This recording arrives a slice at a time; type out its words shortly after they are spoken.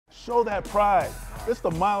Show that pride. It's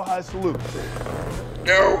the Mile High Salute.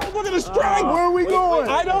 No. Look at the strike. Where are we going?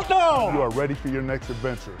 I don't know. You are ready for your next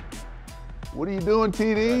adventure. What are you doing,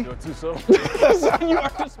 TD? Doing too soon. You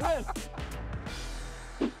are dismissed.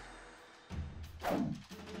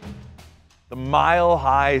 The Mile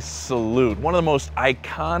High Salute, one of the most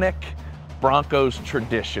iconic Broncos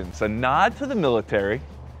traditions, a nod to the military,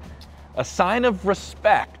 a sign of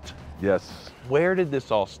respect. Yes. Where did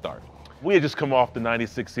this all start? We had just come off the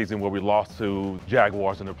 '96 season where we lost to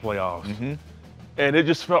Jaguars in the playoffs. And it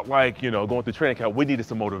just felt like, you know, going through training camp, we needed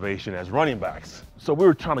some motivation as running backs. So we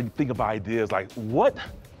were trying to think of ideas like, what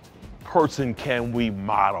person can we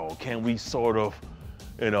model? Can we sort of,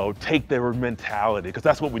 you know, take their mentality? Because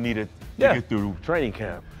that's what we needed to get through training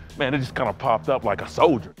camp. Man, it just kind of popped up like a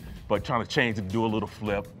soldier, but trying to change it, do a little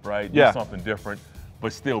flip, right? Do something different,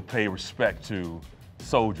 but still pay respect to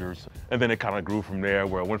soldiers. And then it kind of grew from there,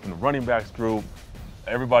 where it went from the running backs group,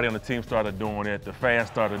 everybody on the team started doing it, the fans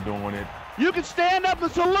started doing it. You can stand up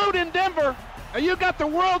and salute in Denver, and you got the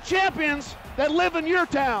world champions that live in your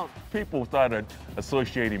town. People started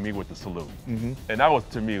associating me with the salute. And that was,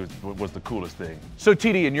 to me, was the coolest thing. So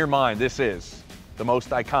TD, in your mind, this is the most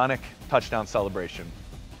iconic touchdown celebration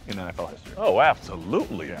in NFL history. Oh,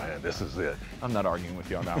 absolutely, man, this is it. I'm not arguing with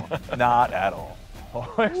you on that one. Not at all.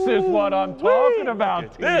 This is what I'm talking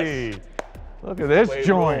about, TD. Look at this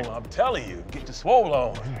joint. I'm telling you, get your swole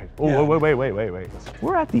on. Oh, wait.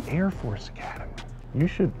 We're at the Air Force Academy. You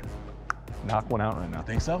should knock one out right now.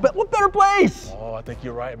 Think so? But what better place? Oh, I think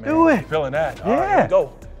you're right, man. Do it. I'm feeling that. Yeah. All right, let's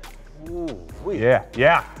go. Ooh, Yeah.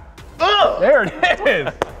 There it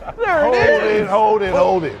is. Hold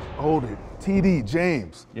it. TD,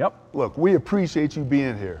 James. Yep. Look, we appreciate you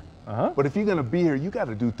being here. But if you're gonna be here, you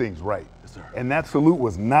gotta do things right. Yes, sir. And that salute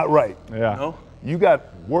was not right. Yeah. No? You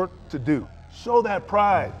got work to do. Show that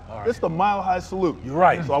pride. It's the Mile High Salute. You're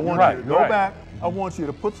right. So I want you to go back. I want you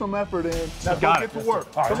to put some effort in. Now go get to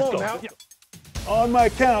work. All right, Come let's on go. now. On my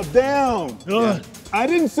count, down. I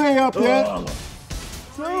didn't say up yet.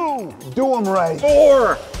 2. Do them right.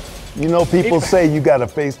 4. You know, people say you got a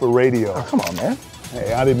face for radio. Oh, come on, man.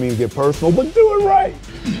 Hey, I didn't mean to get personal, but do it right.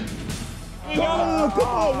 Come on.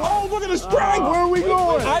 Whoa, look at the strike. Where are we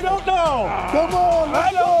going? I don't know. Come on,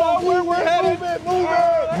 let's go. where we're headed. Move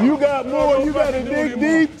it. You got more. You got to dig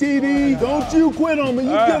deep, TD. Don't you quit on me. You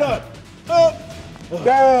get up. Up.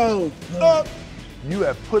 Down. Up. You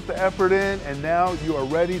have put the effort in, and now you are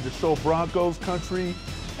ready to show Broncos Country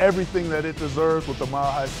everything that it deserves with the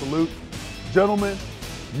Mile High Salute. Gentlemen,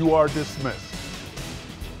 you are dismissed.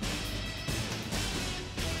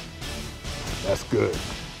 That's good.